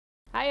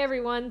Hi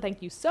everyone,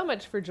 thank you so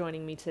much for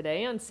joining me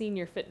today on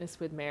Senior Fitness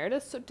with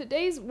Meredith. So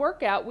today's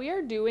workout, we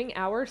are doing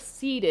our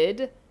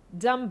seated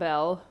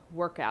dumbbell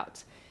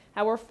workout.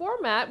 Our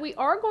format, we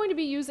are going to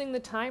be using the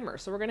timer.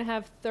 So we're going to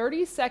have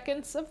 30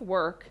 seconds of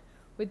work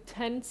with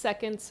 10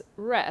 seconds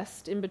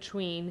rest in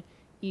between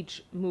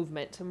each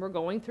movement. And we're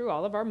going through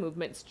all of our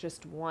movements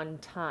just one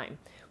time.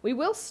 We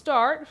will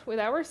start with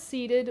our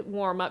seated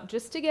warm-up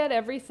just to get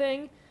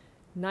everything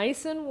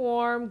nice and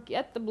warm,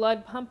 get the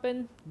blood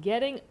pumping,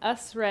 getting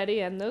us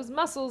ready and those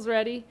muscles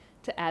ready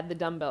to add the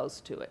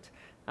dumbbells to it.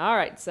 All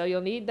right, so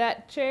you'll need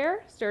that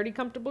chair, sturdy,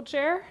 comfortable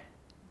chair,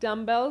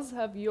 dumbbells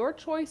of your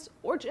choice,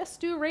 or just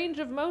do range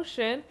of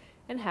motion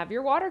and have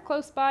your water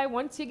close by.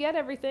 Once you get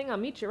everything, I'll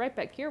meet you right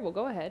back here. We'll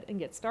go ahead and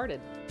get started.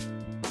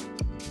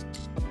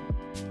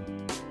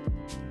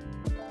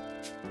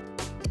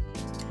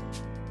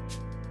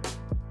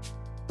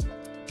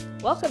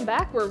 Welcome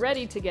back. We're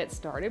ready to get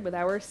started with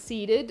our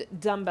seated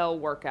dumbbell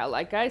workout.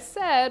 Like I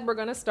said, we're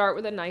going to start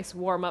with a nice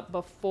warm-up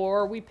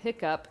before we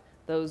pick up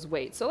those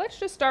weights. So let's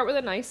just start with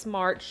a nice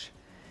march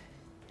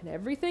and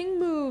everything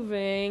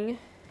moving.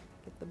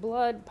 Get the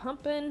blood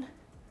pumping.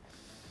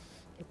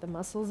 Get the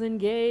muscles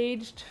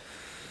engaged.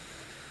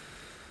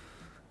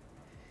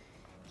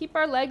 Keep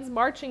our legs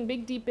marching.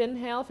 Big deep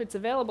inhale. If it's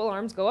available,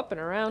 arms go up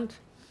and around.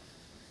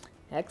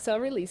 Exhale,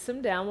 release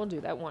them down. We'll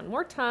do that one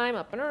more time.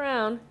 Up and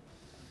around.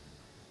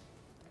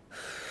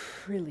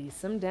 Release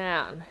them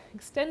down.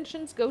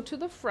 Extensions go to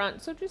the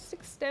front, so just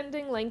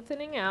extending,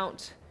 lengthening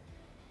out.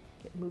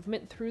 Get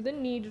movement through the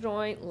knee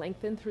joint,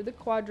 lengthen through the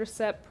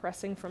quadricep,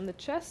 pressing from the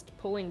chest,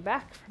 pulling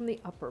back from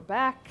the upper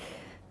back.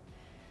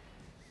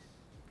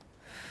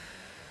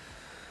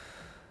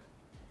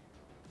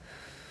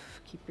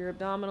 Keep your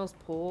abdominals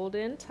pulled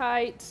in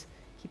tight.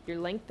 Keep your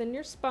length in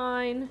your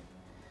spine.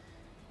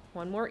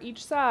 One more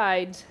each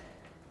side.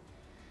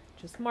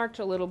 Just march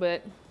a little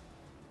bit.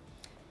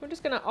 We're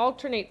just going to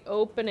alternate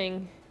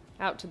opening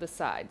out to the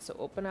side. So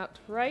open out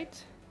to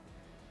right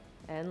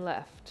and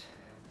left.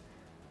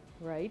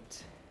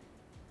 Right,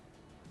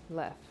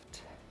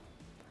 left.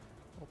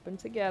 Open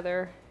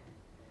together.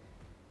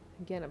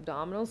 Again,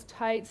 abdominals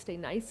tight. Stay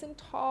nice and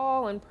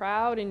tall and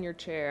proud in your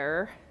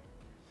chair.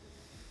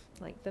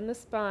 Lengthen the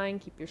spine.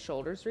 Keep your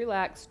shoulders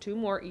relaxed. Two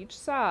more each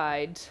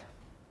side.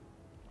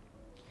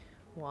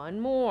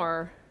 One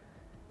more.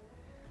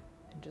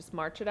 And just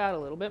march it out a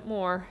little bit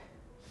more.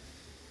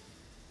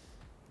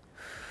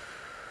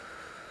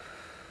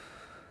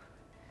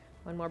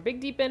 One more big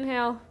deep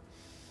inhale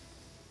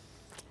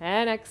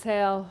and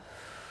exhale.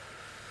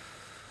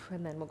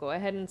 And then we'll go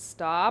ahead and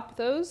stop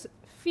those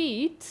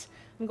feet.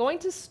 I'm going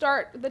to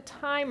start the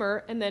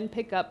timer and then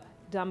pick up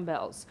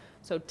dumbbells.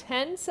 So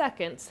 10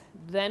 seconds,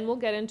 then we'll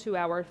get into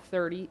our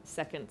 30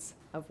 seconds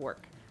of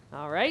work.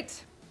 All right.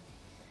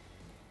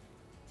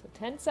 So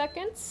 10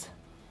 seconds,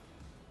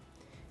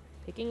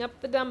 picking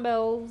up the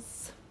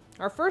dumbbells.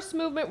 Our first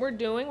movement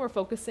we're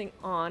focusing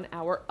on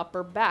our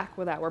upper back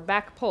with our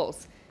back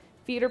pulls.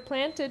 Feet are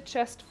planted,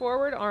 chest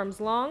forward,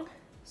 arms long.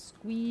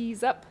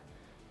 Squeeze up,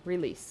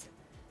 release.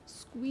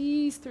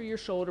 Squeeze through your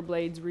shoulder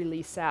blades,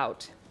 release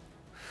out.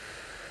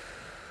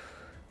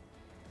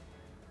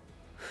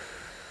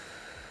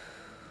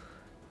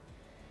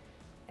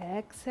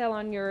 Exhale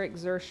on your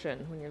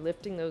exertion. When you're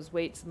lifting those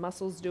weights,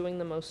 muscles doing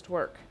the most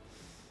work.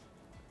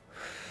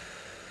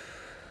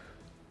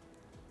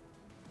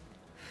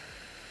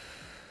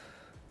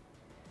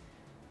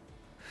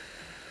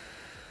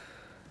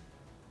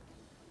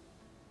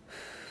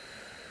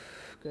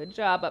 Good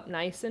job, up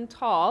nice and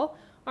tall.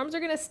 Arms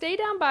are going to stay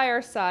down by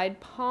our side.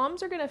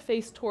 Palms are going to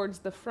face towards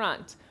the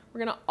front.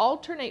 We're going to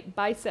alternate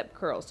bicep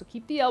curls. So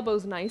keep the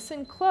elbows nice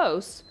and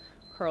close.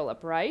 Curl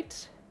up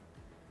right,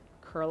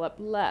 curl up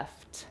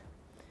left.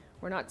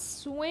 We're not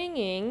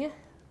swinging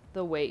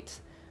the weight.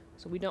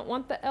 So we don't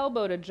want the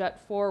elbow to jut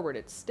forward.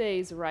 It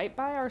stays right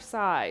by our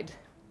side.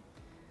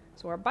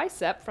 So our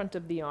bicep, front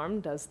of the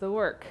arm, does the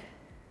work.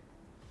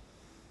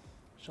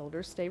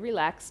 Shoulders stay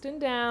relaxed and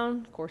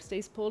down. Core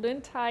stays pulled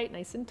in tight,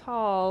 nice and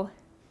tall.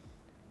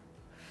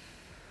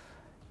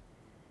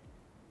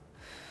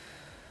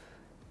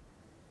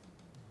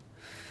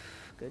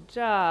 Good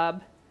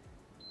job.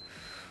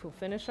 We'll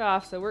finish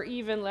off so we're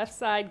even, left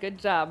side, good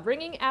job.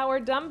 Bringing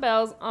our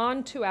dumbbells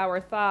onto our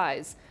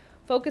thighs.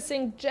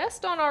 Focusing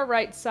just on our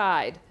right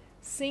side.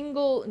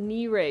 Single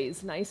knee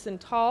raise, nice and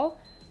tall.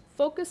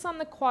 Focus on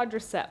the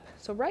quadricep.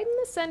 So right in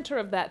the center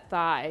of that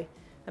thigh,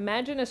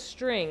 imagine a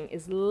string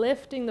is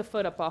lifting the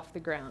foot up off the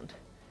ground.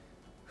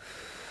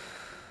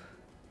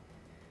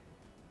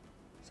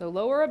 So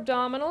lower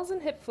abdominals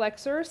and hip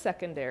flexor are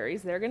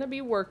secondaries. They're going to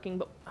be working,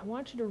 but I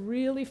want you to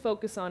really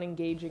focus on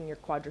engaging your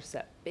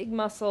quadricep. Big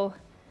muscle,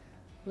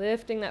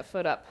 lifting that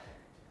foot up.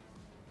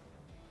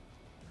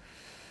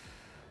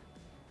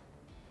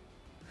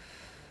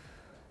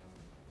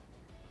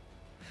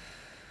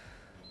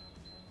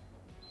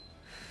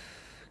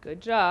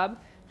 Good job.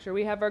 Make sure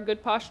we have our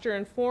good posture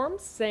and form.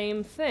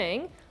 Same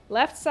thing.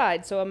 Left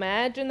side. So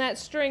imagine that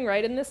string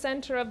right in the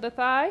center of the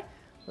thigh.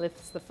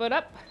 Lifts the foot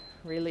up.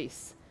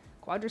 Release.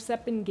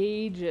 Quadricep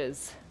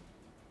engages.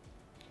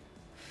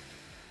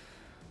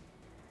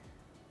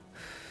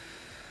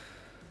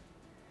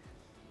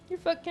 Your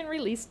foot can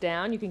release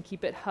down. You can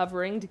keep it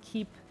hovering to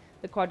keep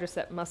the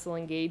quadricep muscle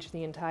engaged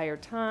the entire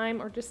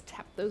time, or just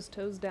tap those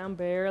toes down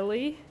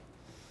barely.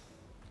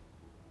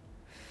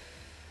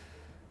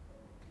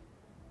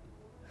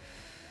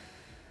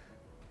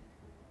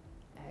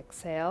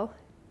 Exhale,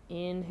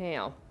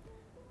 inhale.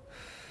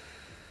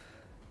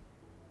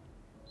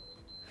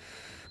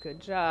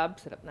 Good job.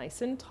 Sit up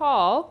nice and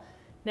tall.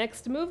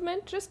 Next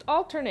movement, just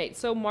alternate.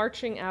 So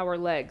marching our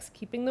legs,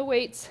 keeping the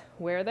weights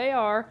where they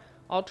are,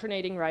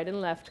 alternating right and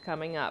left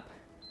coming up.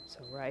 So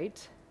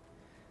right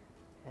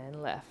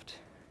and left.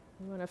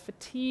 You want to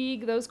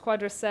fatigue those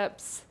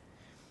quadriceps.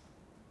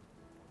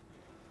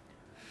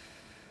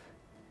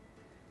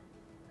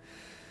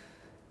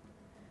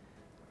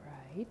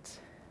 Right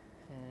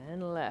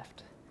and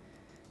left.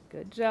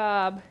 Good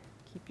job.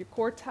 Keep your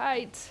core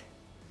tight.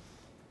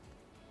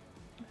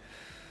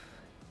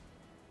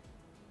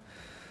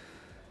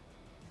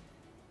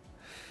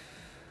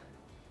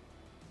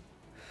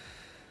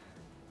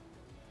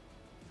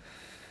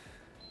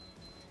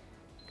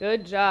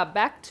 Good job.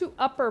 Back to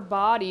upper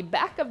body,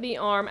 back of the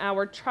arm,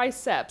 our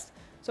triceps.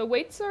 So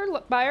weights are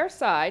by our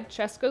side,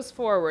 chest goes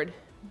forward.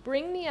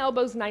 Bring the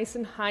elbows nice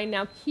and high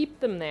now, keep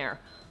them there.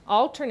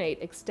 Alternate,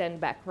 extend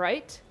back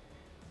right,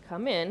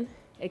 come in,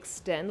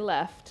 extend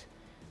left,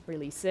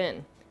 release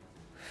in.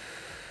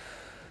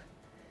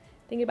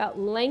 Think about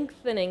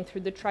lengthening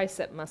through the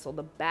tricep muscle,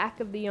 the back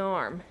of the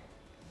arm.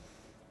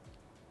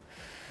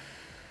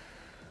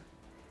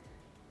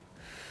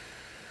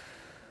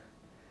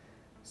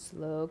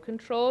 Slow,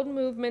 controlled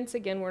movements.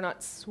 Again, we're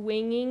not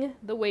swinging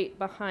the weight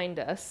behind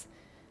us.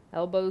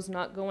 Elbows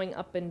not going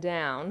up and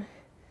down.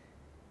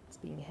 It's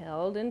being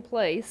held in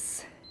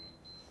place.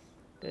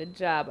 Good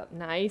job. Up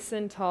nice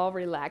and tall.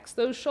 Relax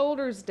those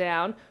shoulders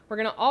down. We're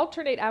going to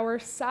alternate our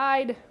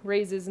side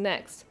raises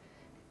next.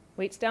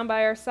 Weights down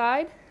by our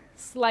side.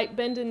 Slight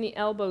bend in the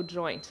elbow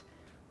joint.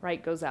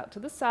 Right goes out to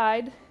the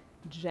side.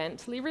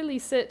 Gently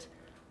release it.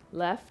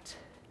 Left,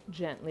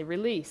 gently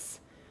release.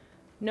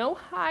 No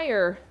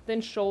higher than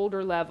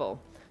shoulder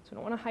level. So I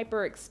don't want to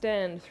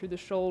hyperextend through the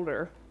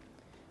shoulder.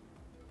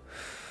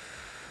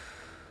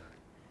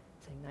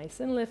 Stay nice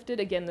and lifted.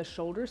 Again, the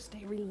shoulders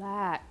stay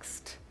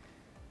relaxed.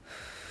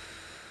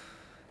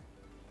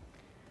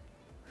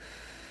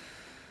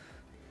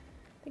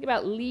 Think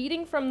about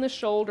leading from the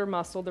shoulder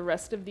muscle. The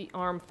rest of the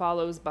arm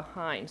follows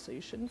behind. So you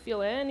shouldn't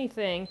feel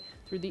anything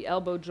through the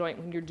elbow joint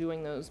when you're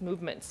doing those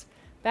movements.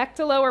 Back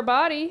to lower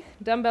body.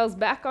 Dumbbells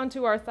back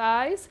onto our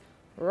thighs.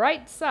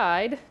 Right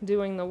side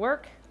doing the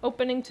work,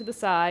 opening to the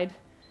side,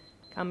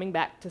 coming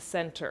back to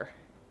center.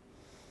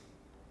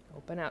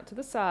 Open out to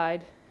the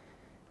side,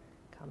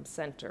 come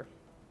center.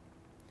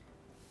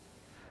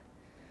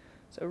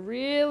 So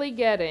really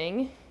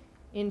getting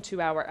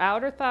into our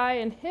outer thigh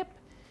and hip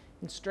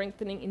and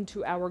strengthening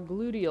into our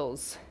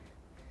gluteals.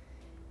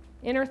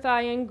 Inner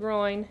thigh and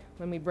groin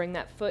when we bring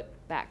that foot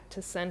back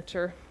to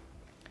center.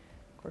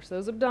 Of course,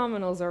 those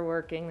abdominals are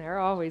working. They're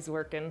always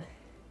working.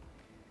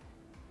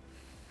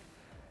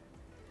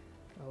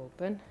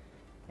 Open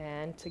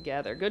and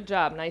together. Good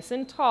job. Nice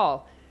and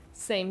tall.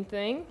 Same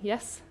thing.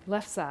 Yes,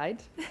 left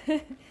side.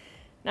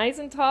 Nice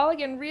and tall.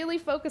 Again, really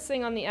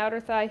focusing on the outer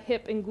thigh,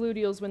 hip, and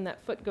gluteals when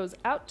that foot goes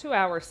out to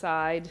our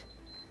side.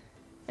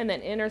 And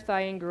then inner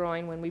thigh and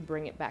groin when we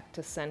bring it back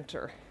to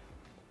center.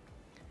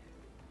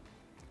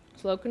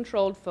 Slow,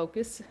 controlled,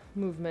 focus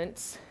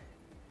movements.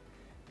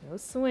 No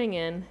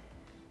swinging.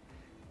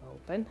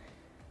 Open,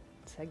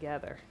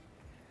 together.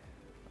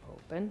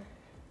 Open,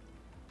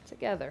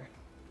 together.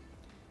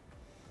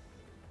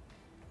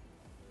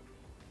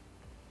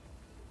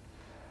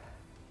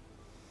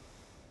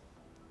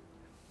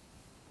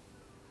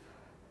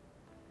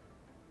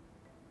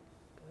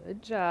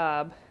 Good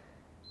job.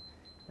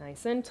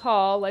 Nice and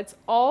tall. Let's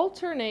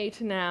alternate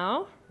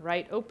now.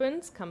 Right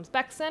opens, comes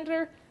back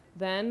center,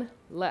 then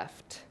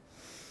left.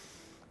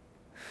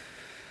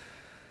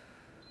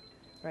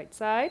 Right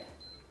side,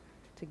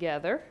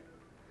 together.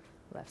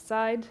 Left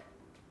side,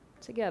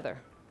 together.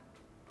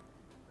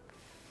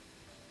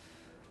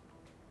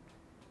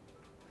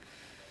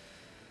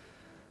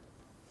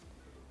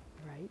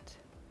 Right,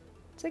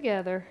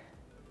 together.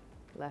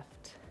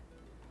 Left,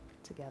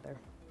 together.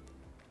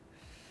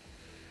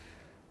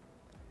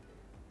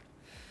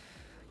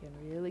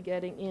 Again, really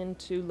getting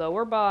into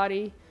lower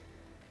body,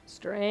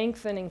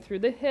 strengthening through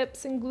the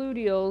hips and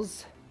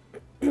gluteals.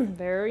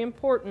 Very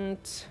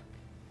important.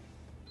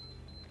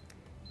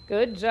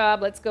 Good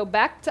job. Let's go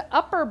back to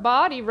upper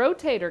body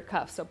rotator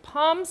cuff. So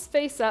palms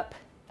face up,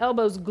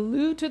 elbows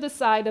glued to the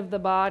side of the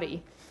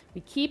body. We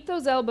keep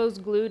those elbows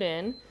glued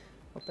in.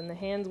 Open the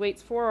hands,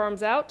 weights,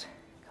 forearms out.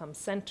 Come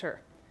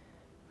center.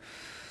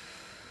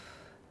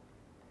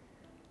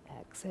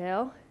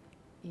 Exhale.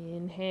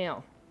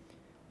 Inhale.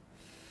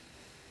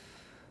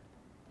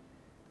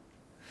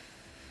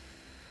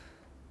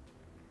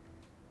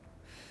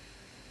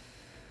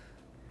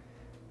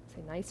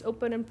 Say nice,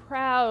 open, and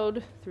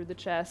proud through the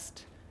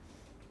chest.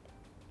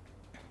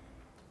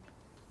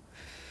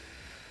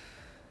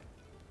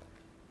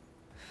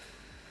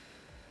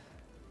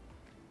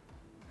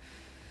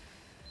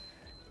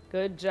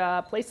 Good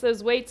job. Place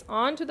those weights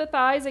onto the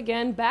thighs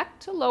again, back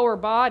to lower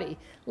body.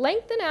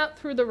 Lengthen out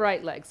through the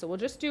right leg. So we'll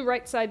just do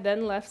right side,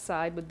 then left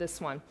side with this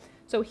one.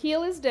 So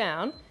heel is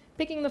down,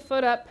 picking the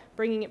foot up,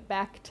 bringing it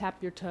back,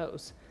 tap your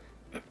toes.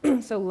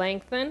 So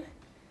lengthen,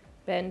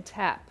 bend,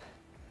 tap.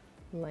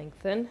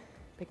 Lengthen,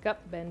 pick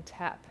up, bend,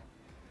 tap.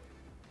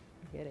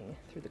 We're getting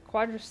through the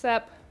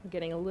quadricep. We're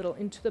getting a little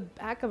into the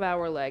back of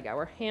our leg,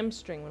 our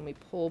hamstring when we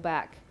pull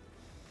back.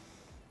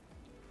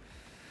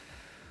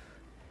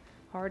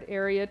 Hard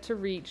area to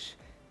reach,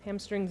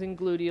 hamstrings and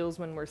gluteals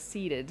when we're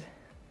seated.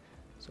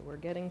 So we're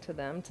getting to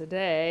them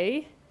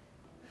today.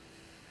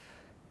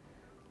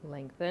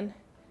 Lengthen,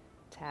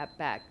 tap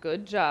back.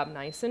 Good job.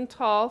 Nice and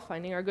tall,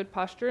 finding our good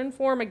posture and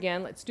form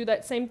again. Let's do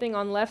that same thing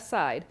on left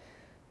side.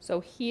 So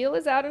heel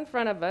is out in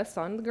front of us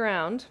on the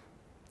ground,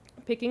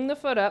 picking the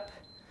foot up,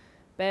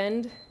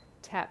 bend,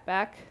 tap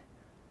back,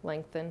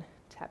 lengthen,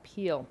 tap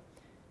heel.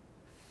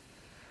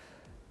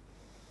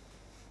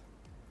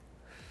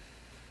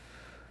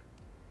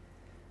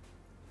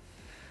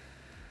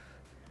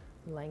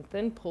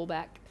 Lengthen, pull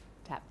back,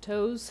 tap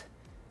toes,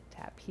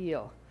 tap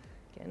heel.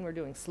 Again, we're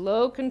doing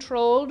slow,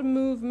 controlled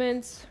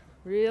movements,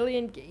 really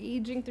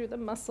engaging through the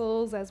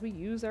muscles as we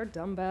use our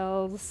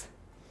dumbbells.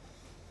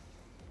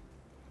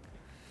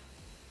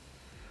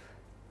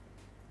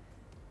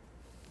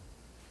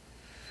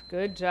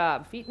 Good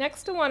job. Feet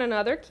next to one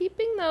another,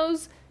 keeping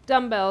those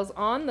dumbbells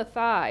on the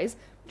thighs.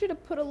 I want you to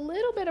put a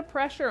little bit of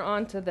pressure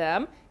onto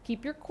them.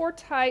 Keep your core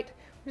tight.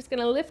 We're just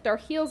going to lift our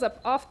heels up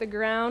off the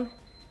ground,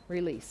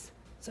 release.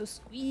 So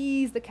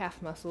squeeze the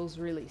calf muscles,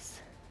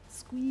 release.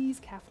 Squeeze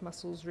calf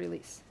muscles,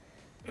 release.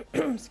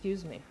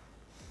 Excuse me.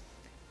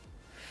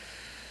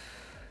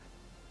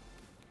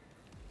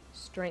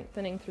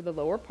 Strengthening through the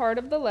lower part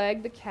of the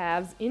leg, the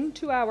calves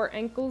into our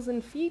ankles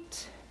and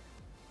feet.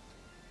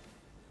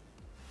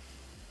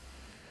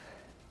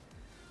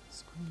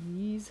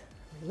 Squeeze,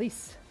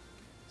 release.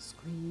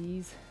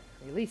 Squeeze,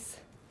 release.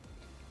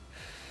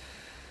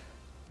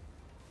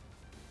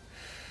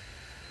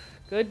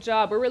 Good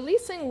job. We're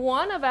releasing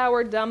one of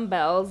our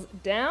dumbbells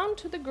down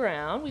to the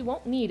ground. We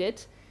won't need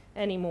it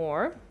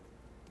anymore.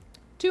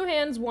 2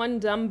 hands, 1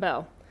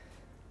 dumbbell.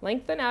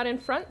 Lengthen out in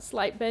front,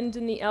 slight bend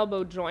in the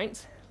elbow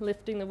joints,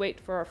 lifting the weight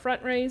for our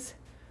front raise,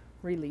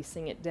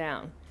 releasing it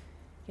down.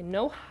 Okay,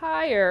 no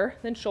higher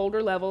than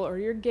shoulder level or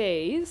your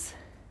gaze.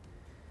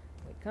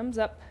 Weight comes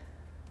up,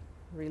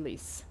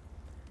 release.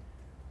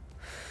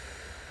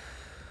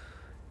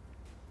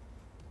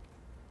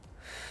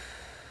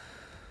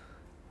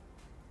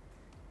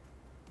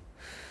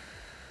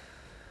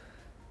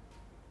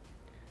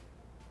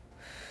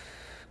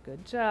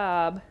 Good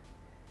job.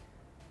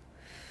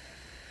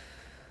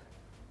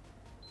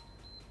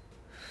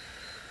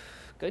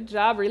 Good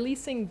job.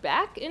 Releasing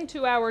back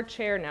into our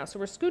chair now. So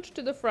we're scooched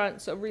to the front.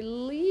 So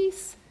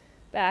release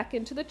back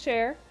into the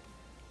chair.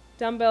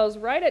 Dumbbells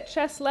right at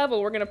chest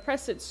level. We're going to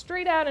press it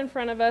straight out in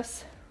front of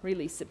us.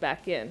 Release it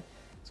back in.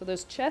 So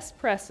those chest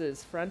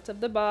presses, front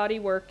of the body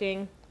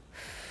working.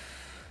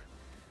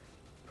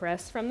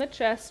 Press from the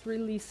chest,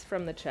 release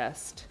from the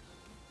chest.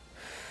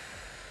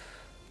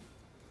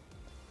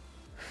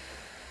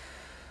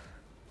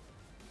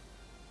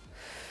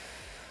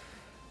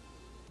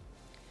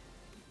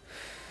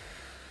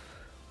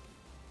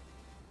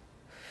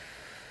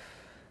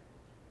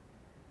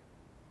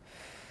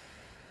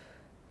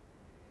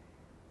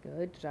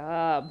 Good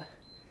job.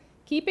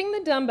 Keeping the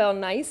dumbbell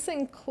nice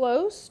and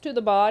close to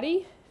the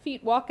body,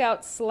 feet walk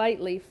out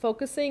slightly,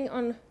 focusing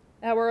on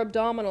our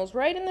abdominals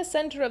right in the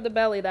center of the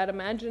belly. That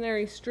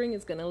imaginary string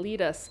is going to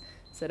lead us.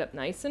 Sit up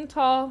nice and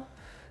tall.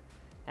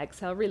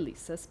 Exhale,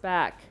 release us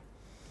back.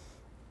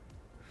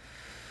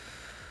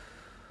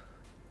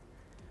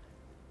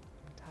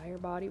 Entire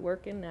body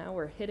working now.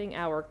 We're hitting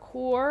our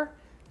core,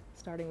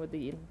 starting with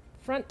the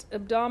front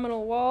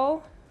abdominal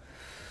wall.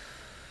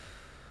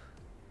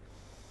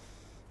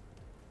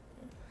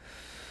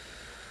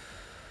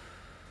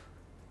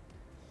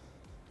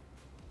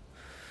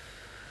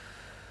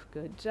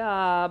 Good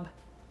job.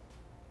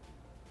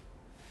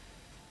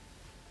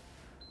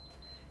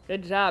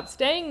 Good job.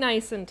 Staying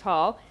nice and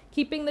tall,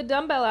 keeping the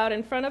dumbbell out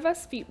in front of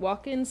us, feet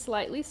walk in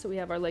slightly so we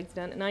have our legs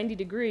down at 90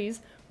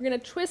 degrees. We're going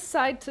to twist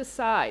side to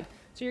side.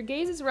 So your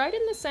gaze is right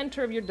in the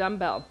center of your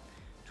dumbbell.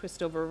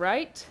 Twist over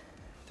right,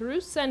 through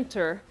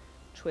center,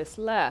 twist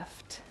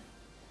left.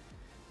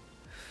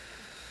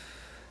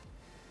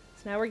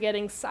 So now we're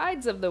getting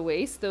sides of the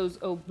waist, those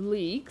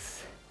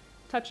obliques,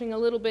 touching a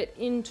little bit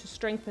into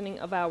strengthening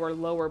of our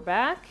lower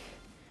back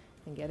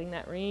and getting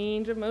that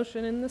range of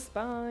motion in the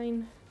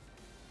spine.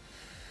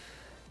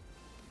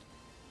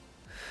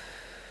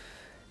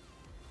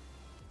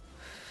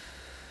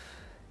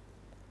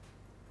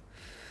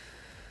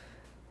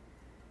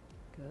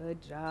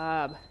 Good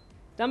job.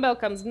 Dumbbell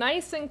comes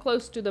nice and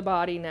close to the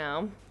body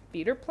now.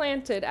 Feet are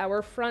planted,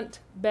 our front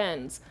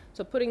bends.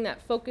 So putting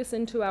that focus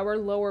into our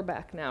lower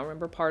back now.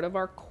 Remember, part of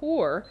our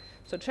core.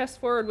 So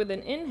chest forward with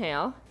an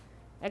inhale.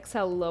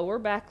 Exhale, lower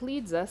back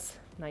leads us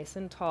nice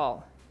and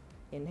tall.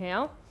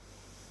 Inhale.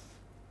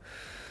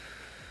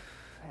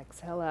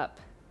 Exhale up.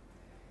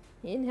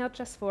 Inhale,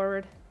 chest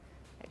forward.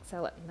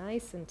 Exhale up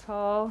nice and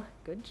tall.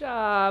 Good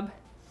job.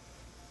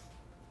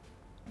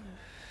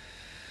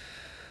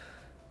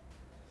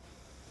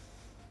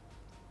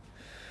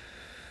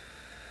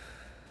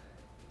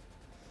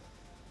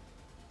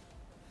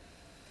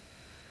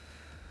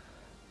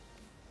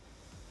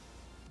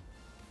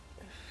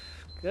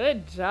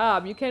 Good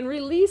job. You can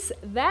release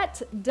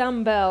that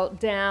dumbbell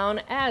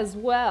down as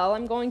well.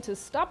 I'm going to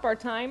stop our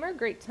timer.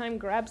 Great time,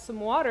 grab some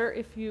water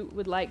if you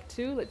would like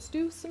to. Let's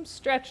do some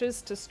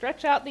stretches to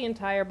stretch out the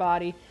entire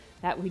body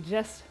that we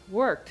just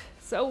worked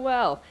so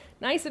well.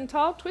 Nice and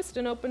tall, twist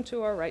and open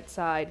to our right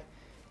side.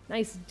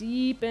 Nice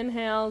deep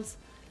inhales,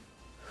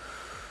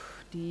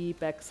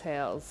 deep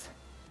exhales.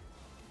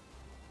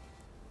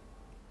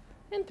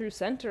 And through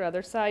center,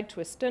 other side,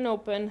 twist and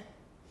open.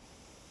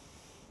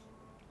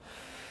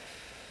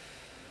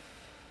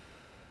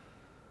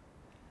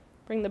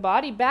 Bring the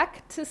body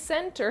back to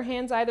center.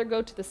 Hands either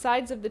go to the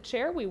sides of the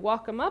chair, we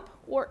walk them up,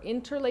 or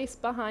interlace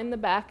behind the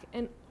back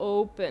and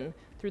open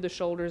through the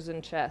shoulders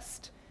and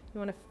chest. You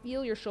want to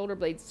feel your shoulder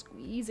blades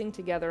squeezing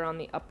together on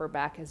the upper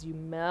back as you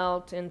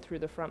melt in through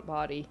the front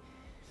body.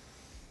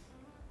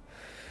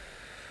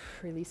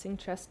 Releasing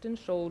chest and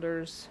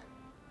shoulders.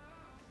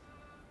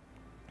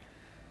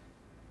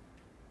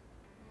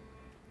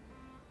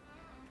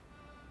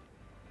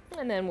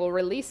 And then we'll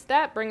release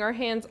that, bring our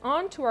hands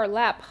onto our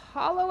lap,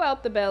 hollow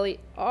out the belly,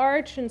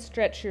 arch and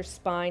stretch your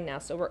spine now.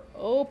 So we're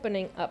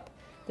opening up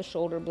the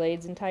shoulder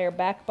blades, entire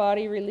back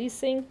body,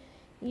 releasing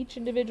each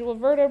individual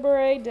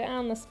vertebrae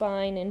down the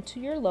spine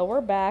into your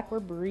lower back. We're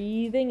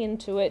breathing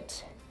into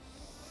it.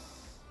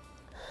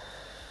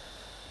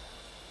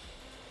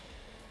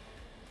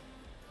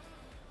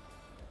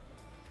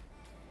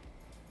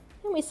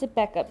 And we sit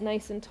back up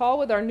nice and tall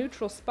with our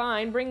neutral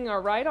spine, bringing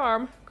our right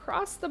arm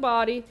across the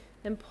body,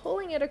 and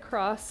pulling it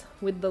across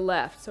with the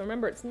left. So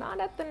remember, it's not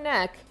at the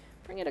neck.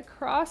 Bring it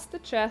across the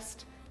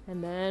chest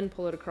and then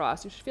pull it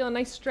across. You should feel a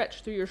nice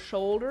stretch through your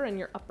shoulder and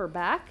your upper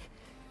back.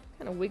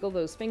 Kind of wiggle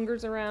those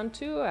fingers around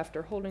too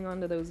after holding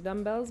onto those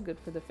dumbbells. Good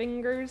for the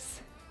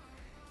fingers.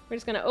 We're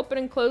just going to open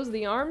and close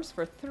the arms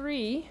for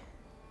 3,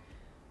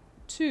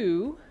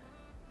 2.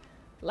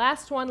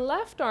 Last one,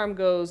 left arm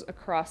goes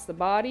across the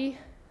body.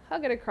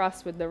 Hug it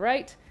across with the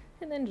right,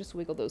 and then just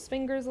wiggle those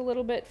fingers a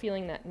little bit,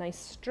 feeling that nice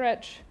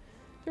stretch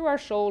through our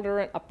shoulder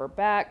and upper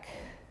back,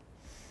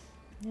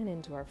 and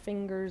into our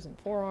fingers and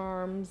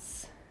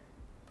forearms.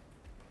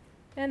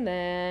 And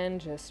then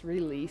just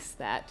release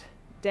that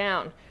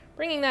down.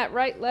 Bringing that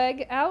right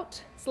leg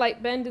out,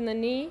 slight bend in the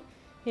knee,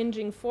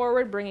 hinging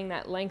forward, bringing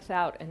that length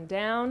out and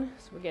down.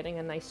 So we're getting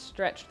a nice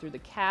stretch through the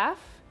calf,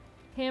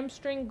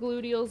 hamstring,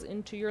 gluteals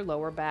into your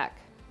lower back.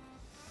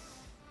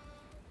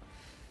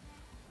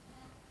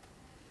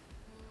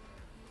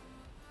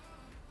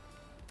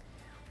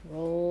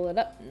 Roll it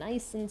up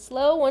nice and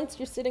slow. Once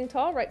you're sitting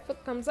tall, right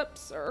foot comes up,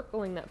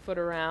 circling that foot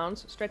around.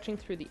 So stretching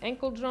through the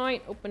ankle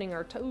joint, opening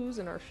our toes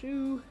in our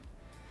shoe.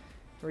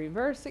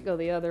 Reverse it, go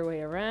the other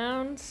way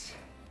around.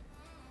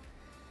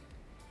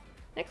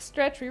 Next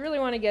stretch, we really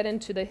want to get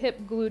into the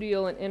hip,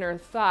 gluteal, and inner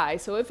thigh.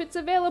 So if it's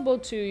available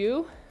to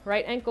you,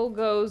 right ankle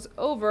goes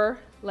over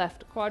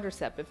left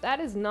quadricep. If that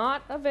is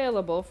not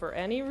available for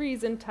any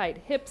reason, tight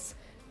hips,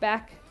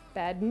 back,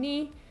 bad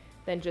knee,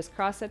 then just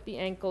cross at the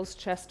ankles,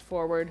 chest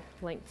forward,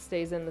 length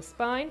stays in the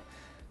spine.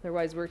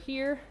 Otherwise, we're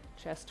here,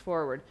 chest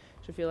forward.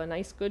 Should feel a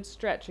nice good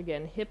stretch.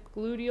 Again, hip,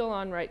 gluteal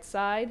on right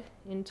side,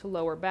 into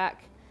lower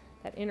back,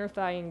 that inner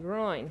thigh and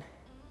groin.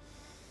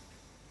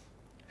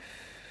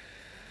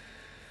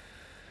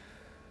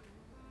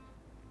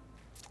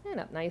 And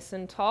up nice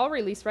and tall,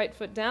 release right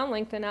foot down,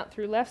 lengthen out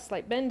through left,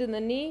 slight bend in the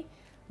knee,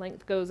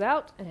 length goes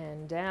out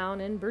and down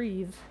and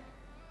breathe.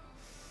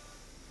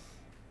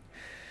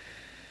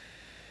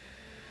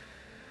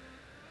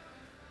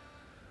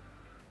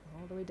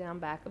 All the way down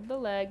back of the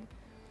leg,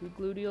 through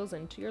gluteals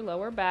into your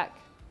lower back.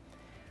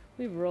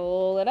 We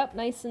roll it up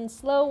nice and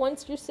slow.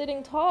 Once you're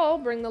sitting tall,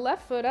 bring the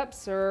left foot up,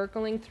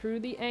 circling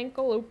through the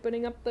ankle,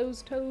 opening up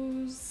those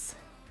toes.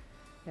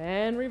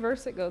 And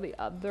reverse it, go the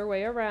other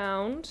way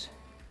around.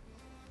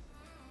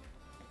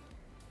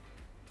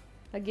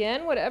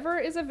 Again, whatever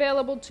is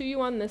available to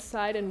you on this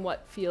side and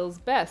what feels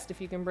best.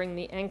 If you can bring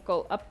the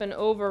ankle up and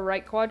over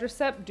right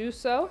quadricep, do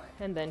so,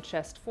 and then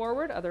chest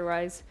forward.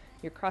 Otherwise,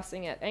 you're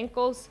crossing at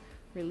ankles,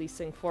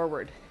 releasing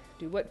forward.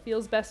 Do what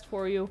feels best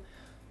for you.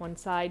 One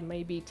side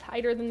may be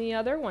tighter than the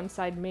other. One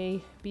side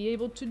may be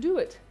able to do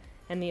it,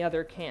 and the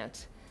other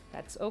can't.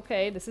 That's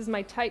okay. This is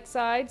my tight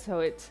side, so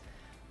it's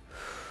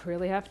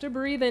really have to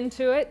breathe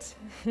into it.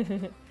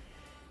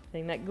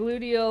 Getting that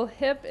gluteal,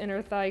 hip,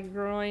 inner thigh,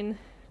 groin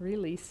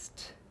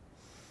released.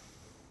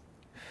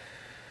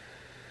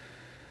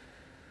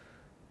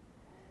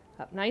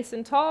 Up nice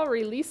and tall,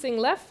 releasing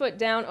left foot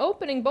down,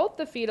 opening both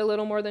the feet a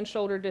little more than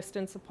shoulder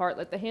distance apart.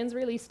 Let the hands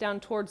release down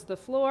towards the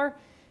floor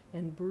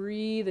and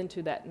breathe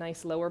into that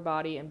nice lower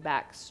body and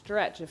back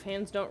stretch. If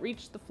hands don't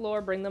reach the floor,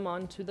 bring them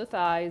onto the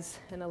thighs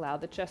and allow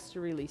the chest to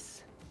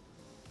release.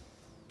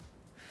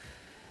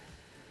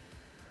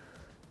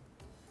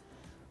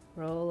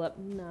 Roll up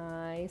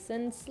nice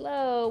and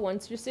slow.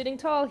 Once you're sitting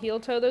tall,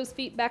 heel toe those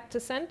feet back to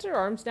center,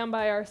 arms down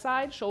by our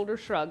side, shoulder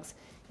shrugs.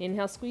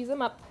 Inhale, squeeze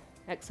them up.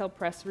 Exhale,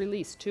 press,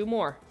 release. 2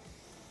 more.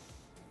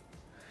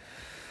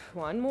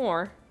 1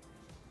 more.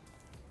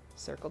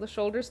 Circle the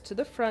shoulders to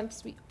the front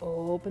as we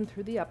open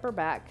through the upper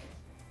back.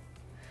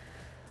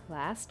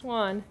 Last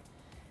one.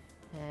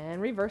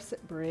 And reverse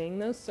it. Bring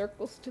those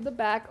circles to the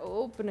back,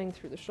 opening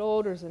through the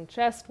shoulders and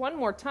chest. 1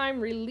 more time.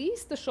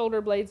 Release the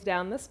shoulder blades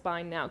down the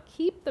spine. Now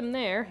keep them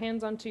there.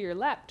 Hands onto your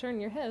lap.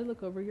 Turn your head.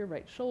 Look over your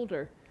right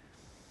shoulder.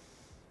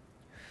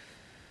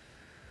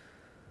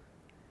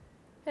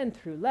 And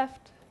through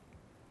left.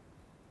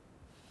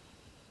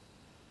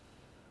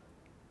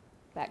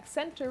 Back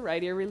center.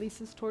 Right ear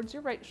releases towards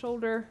your right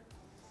shoulder.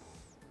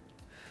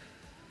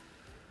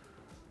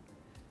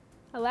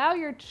 Allow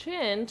your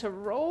chin to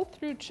roll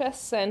through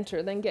chest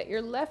center, then get your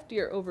left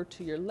ear over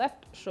to your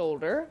left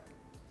shoulder.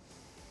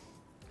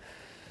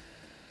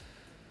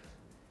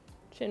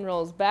 Chin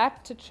rolls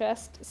back to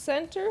chest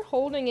center,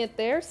 holding it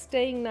there,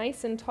 staying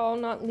nice and tall,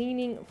 not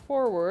leaning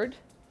forward.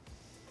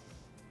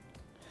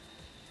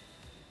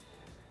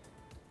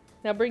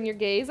 Now bring your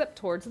gaze up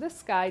towards the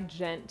sky,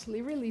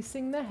 gently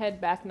releasing the head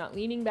back, not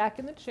leaning back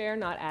in the chair,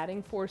 not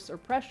adding force or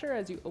pressure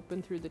as you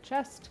open through the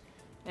chest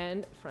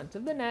and front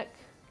of the neck.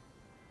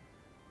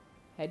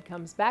 Head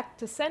comes back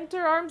to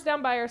center, arms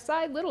down by our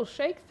side, little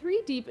shake,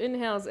 3 deep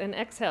inhales and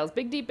exhales.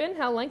 Big deep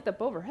inhale, length up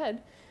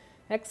overhead.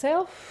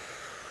 Exhale,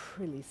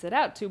 release it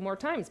out 2 more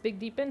times. Big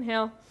deep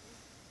inhale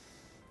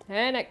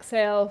and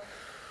exhale.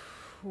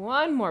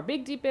 1 more,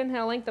 big deep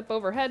inhale, length up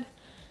overhead.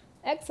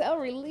 Exhale,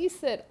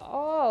 release it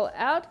all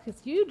out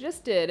because you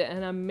just did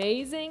an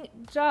amazing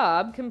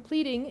job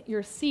completing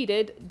your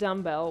seated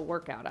dumbbell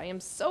workout. I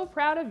am so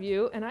proud of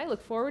you and I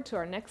look forward to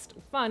our next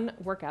fun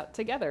workout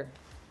together.